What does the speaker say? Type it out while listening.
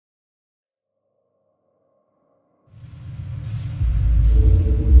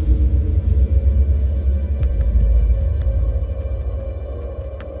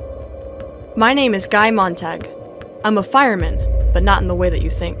My name is Guy Montag. I'm a fireman, but not in the way that you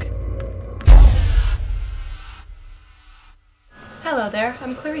think. Hello there,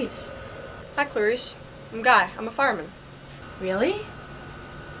 I'm Clarice. Hi, Clarice. I'm Guy. I'm a fireman. Really?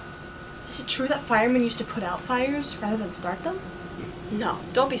 Is it true that firemen used to put out fires rather than start them? No,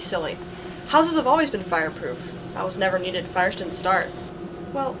 don't be silly. Houses have always been fireproof. That was never needed. Fires didn't start.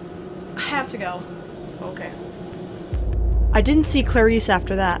 Well, I have to go. Okay. I didn't see Clarice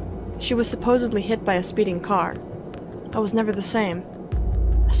after that. She was supposedly hit by a speeding car. I was never the same.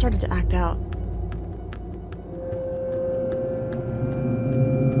 I started to act out.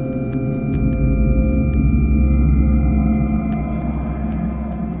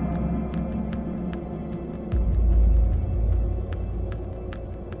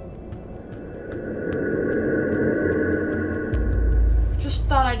 Just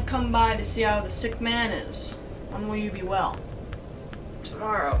thought I'd come by to see how the sick man is. When will you be well?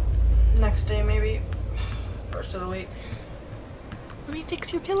 Tomorrow. Next day, maybe. First of the week. Let me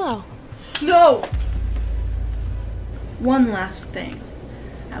fix your pillow. No! One last thing.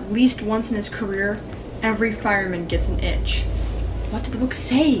 At least once in his career, every fireman gets an itch. What did the book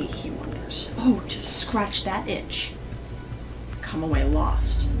say, he wonders? Oh, to scratch that itch. Come away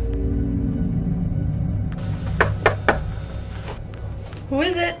lost. Who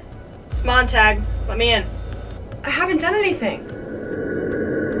is it? It's Montag. Let me in. I haven't done anything.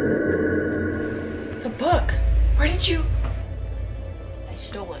 The book. Where did you... I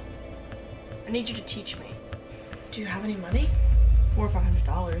stole it. I need you to teach me. Do you have any money? $400 or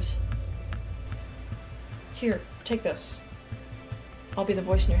 $500. Here, take this. I'll be the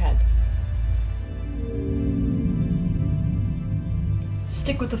voice in your head.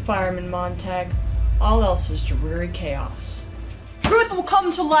 Stick with the fireman, Montag. All else is dreary chaos. Truth will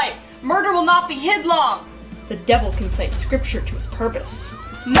come to light. Murder will not be hid long. The devil can cite scripture to his purpose.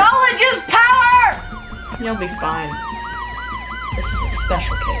 Knowledge is power! You'll be fine. This is a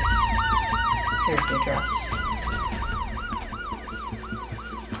special case. Here's the address.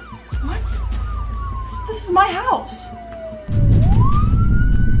 What? This is my house.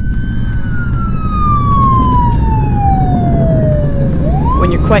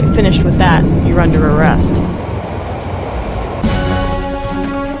 When you're quite finished with that, you're under arrest.